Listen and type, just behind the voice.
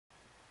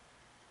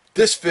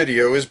This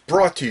video is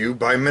brought to you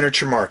by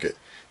Miniature Market.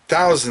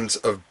 Thousands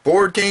of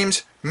board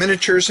games,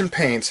 miniatures, and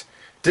paints,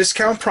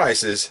 discount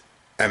prices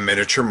at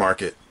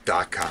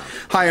miniaturemarket.com.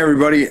 Hi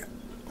everybody,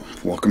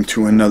 welcome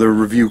to another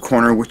review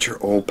corner with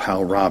your old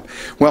pal Rob.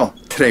 Well,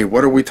 today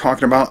what are we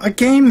talking about? A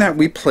game that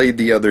we played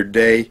the other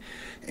day,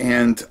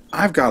 and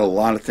I've got a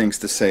lot of things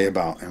to say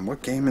about. And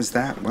what game is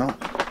that? Well,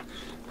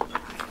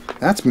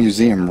 that's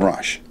Museum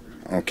Rush.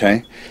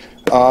 Okay,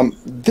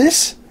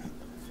 this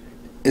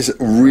is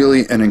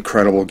really an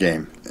incredible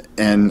game,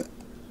 and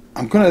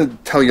I'm going to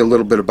tell you a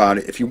little bit about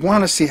it. If you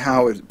want to see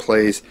how it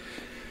plays,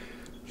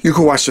 you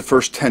can watch the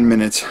first 10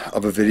 minutes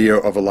of a video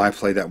of a live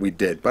play that we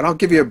did. But I'll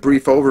give you a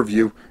brief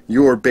overview.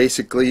 You are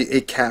basically a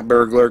cat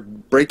burglar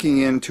breaking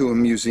into a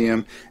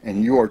museum,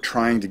 and you are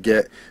trying to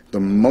get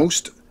the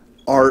most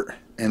art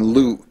and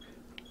loot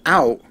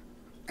out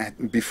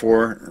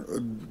before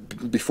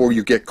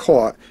you get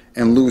caught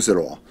and lose it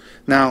all.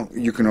 Now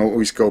you can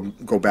always go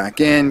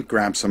back in,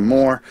 grab some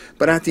more,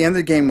 but at the end of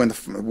the game,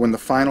 when the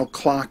final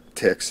clock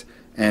ticks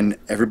and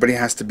everybody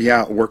has to be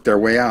out, work their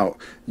way out,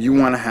 you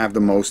want to have the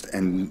most,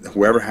 and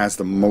whoever has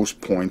the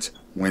most points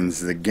wins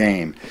the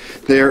game.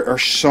 There are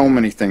so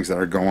many things that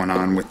are going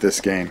on with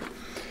this game.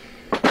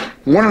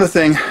 One of the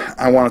things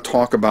I want to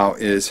talk about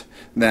is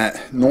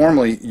that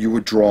normally you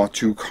would draw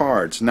 2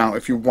 cards. Now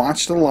if you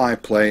watch the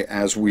live play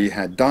as we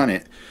had done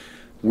it,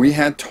 we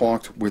had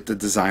talked with the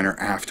designer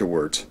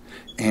afterwards,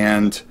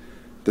 and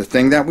the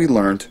thing that we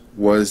learned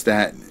was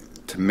that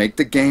to make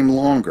the game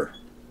longer,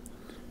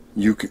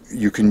 you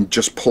can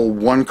just pull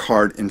 1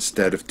 card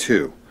instead of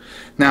 2.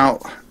 Now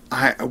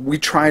we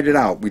tried it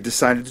out. We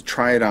decided to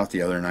try it out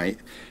the other night,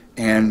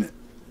 and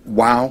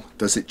wow,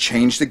 does it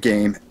change the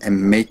game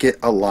and make it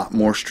a lot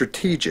more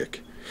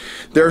strategic.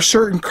 There are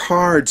certain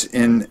cards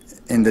in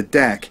the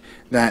deck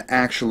that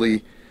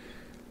actually,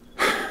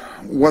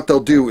 what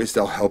they'll do is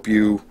they'll help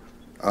you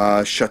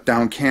shut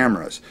down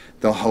cameras.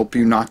 They'll help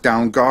you knock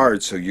down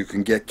guards so you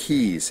can get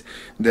keys.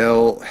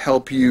 They'll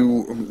help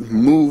you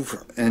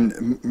move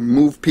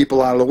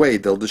people out of the way.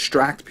 They'll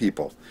distract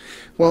people.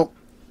 Well,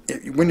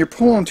 when you're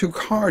pulling 2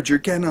 cards, you're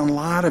getting a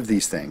lot of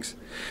these things.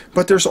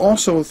 But there's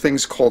also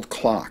things called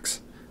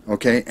clocks.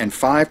 Okay, and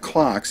 5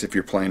 clocks, if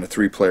you're playing a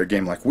 3-player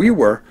game like we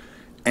were,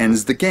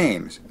 ends the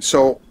game.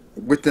 So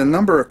with the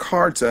number of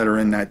cards that are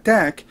in that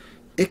deck,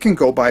 it can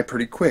go by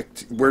pretty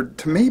quick, where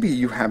to maybe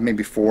you have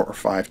maybe 4 or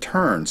 5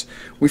 turns.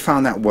 We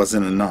found that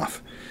wasn't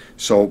enough.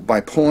 So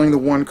by pulling the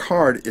 1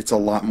 card, it's a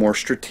lot more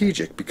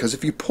strategic, because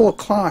if you pull a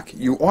clock,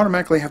 you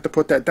automatically have to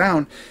put that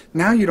down.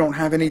 Now you don't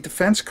have any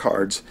defense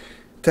cards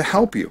to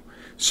help you.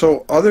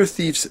 So other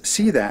thieves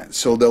see that,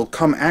 so they'll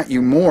come at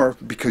you more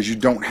because you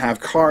don't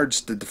have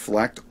cards to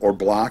deflect or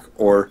block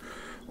or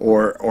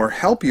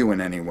help you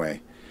in any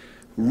way.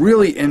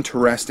 Really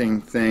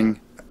interesting thing.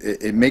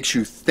 It makes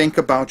you think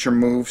about your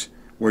moves,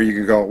 where you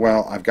can go,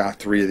 well, I've got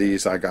 3 of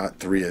these, I got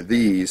 3 of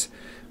these.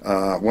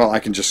 Well, I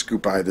can just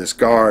scoop by this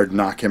guard,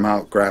 knock him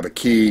out, grab a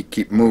key,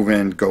 keep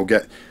moving, go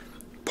get.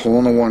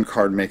 Pulling the 1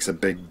 card makes a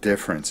big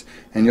difference,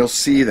 and you'll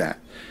see that.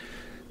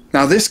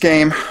 Now this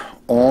game,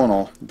 all in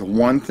all, the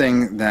one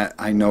thing that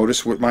I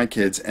noticed with my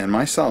kids and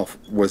myself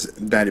was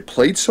that it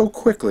played so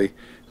quickly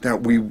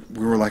that we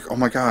were like, oh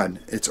my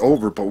God, it's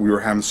over, but we were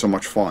having so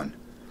much fun.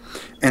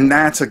 And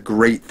that's a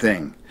great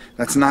thing.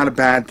 That's not a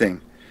bad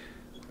thing.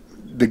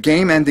 The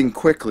game ending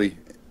quickly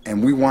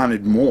and we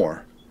wanted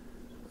more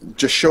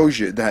just shows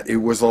you that it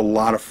was a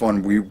lot of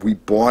fun. We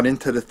bought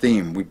into the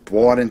theme. We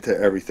bought into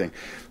everything.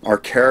 Our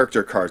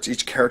character cards,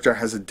 each character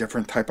has a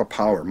different type of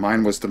power.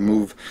 Mine was to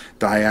move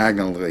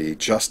diagonally.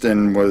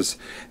 Justin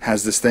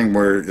has this thing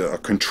where a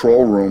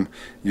control room,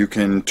 you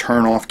can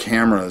turn off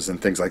cameras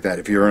and things like that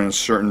if you're in a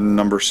certain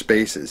number of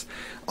spaces.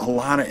 A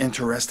lot of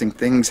interesting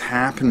things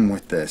happen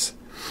with this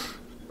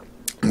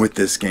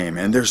game,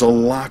 and there's a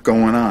lot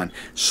going on.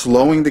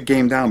 Slowing the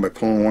game down by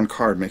pulling 1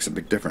 card makes a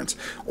big difference.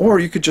 Or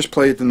you could just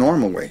play it the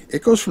normal way.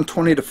 It goes from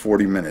 20 to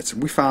 40 minutes.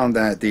 We found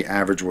that the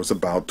average was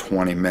about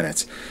 20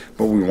 minutes,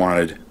 but we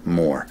wanted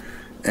more.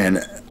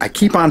 And I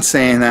keep on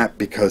saying that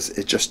because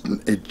it just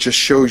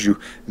shows you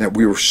that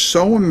we were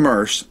so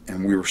immersed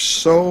and we were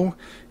so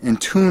in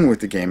tune with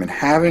the game and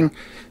having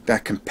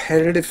that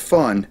competitive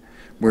fun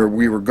where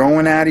we were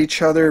going at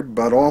each other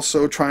but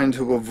also trying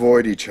to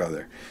avoid each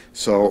other.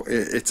 So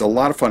it's a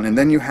lot of fun. And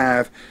then you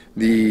have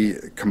the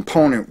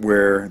component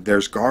where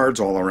there's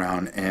guards all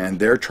around and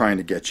they're trying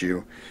to get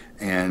you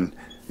and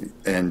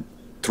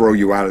throw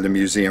you out of the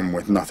museum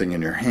with nothing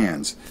in your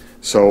hands.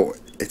 So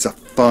it's a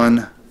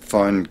fun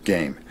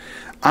game.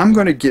 I'm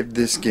going to give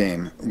this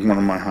game one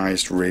of my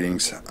highest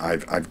ratings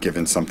I've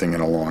given something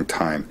in a long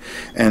time,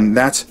 and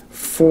that's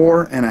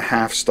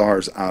 4.5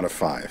 stars out of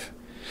 5.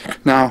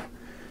 Now,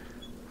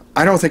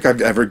 I don't think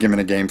I've ever given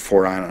a game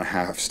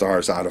 4.5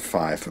 stars out of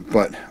 5,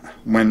 but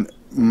when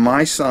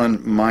my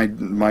son,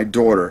 my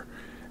daughter,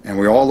 and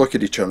we all look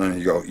at each other and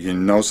you go, you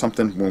know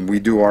something, when we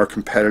do our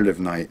competitive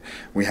night,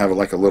 we have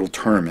like a little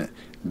tournament.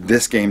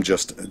 This game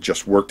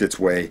just worked its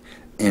way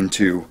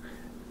into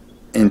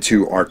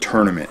our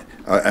tournament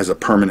as a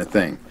permanent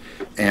thing.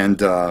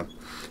 And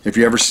If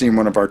you ever seen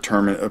one of our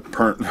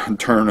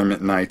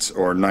tournament nights,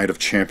 or Night of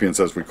Champions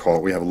as we call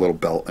it, we have a little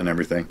belt and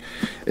everything.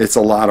 It's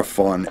a lot of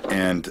fun,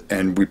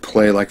 and we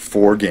play like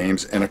 4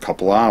 games in a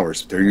couple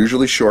hours. They're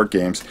usually short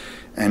games,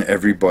 and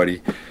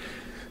everybody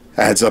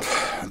adds up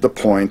the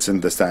points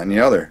and this, that, and the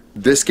other.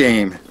 This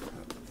game,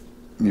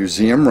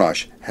 Museum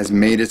Rush, has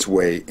made its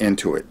way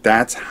into it.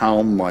 That's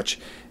how much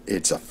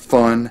it's a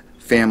fun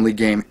family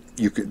game.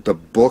 The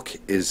book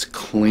is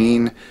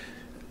clean.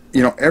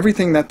 You know,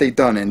 everything that they've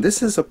done, and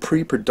this is a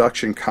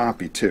pre-production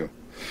copy too.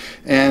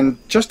 And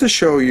just to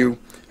show you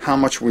how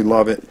much we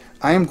love it,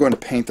 I am going to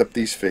paint up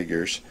these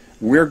figures.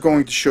 We're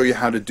going to show you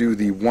how to do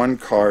the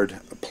 1-card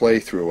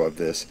playthrough of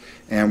this,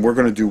 and we're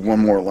going to do one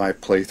more live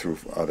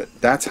playthrough of it.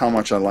 That's how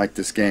much I like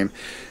this game.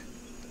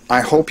 I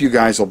hope you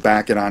guys will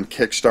back it on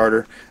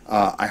Kickstarter.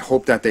 I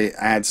hope that they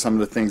add some of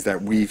the things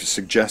that we've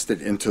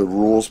suggested into the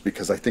rules,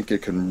 because I think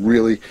it can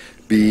really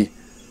be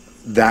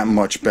that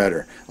much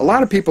better. A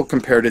lot of people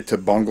compared it to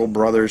Bungle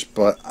Brothers,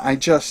 but I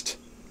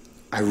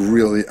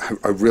really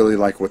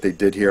like what they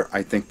did here.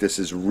 I think this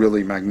is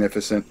really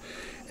magnificent,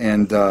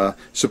 and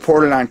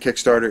support it on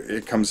Kickstarter.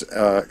 It comes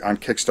on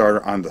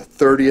Kickstarter on the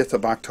 30th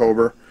of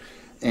October.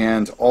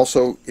 And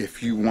also,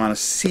 if you want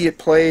to see it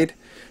played,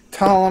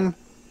 tell them,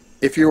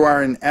 if you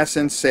are in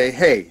Essence, say,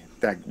 hey,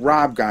 that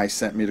Rob guy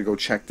sent me to go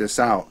check this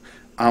out.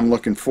 I'm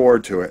looking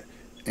forward to it.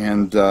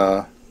 And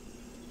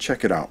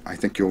check it out. I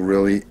think you'll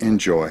really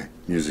enjoy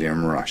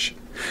Museum Rush.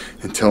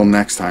 Until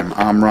next time,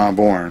 I'm Rob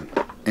Orrin,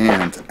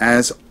 and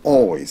as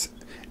always,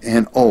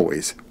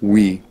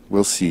 we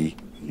will see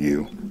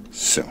you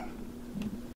soon.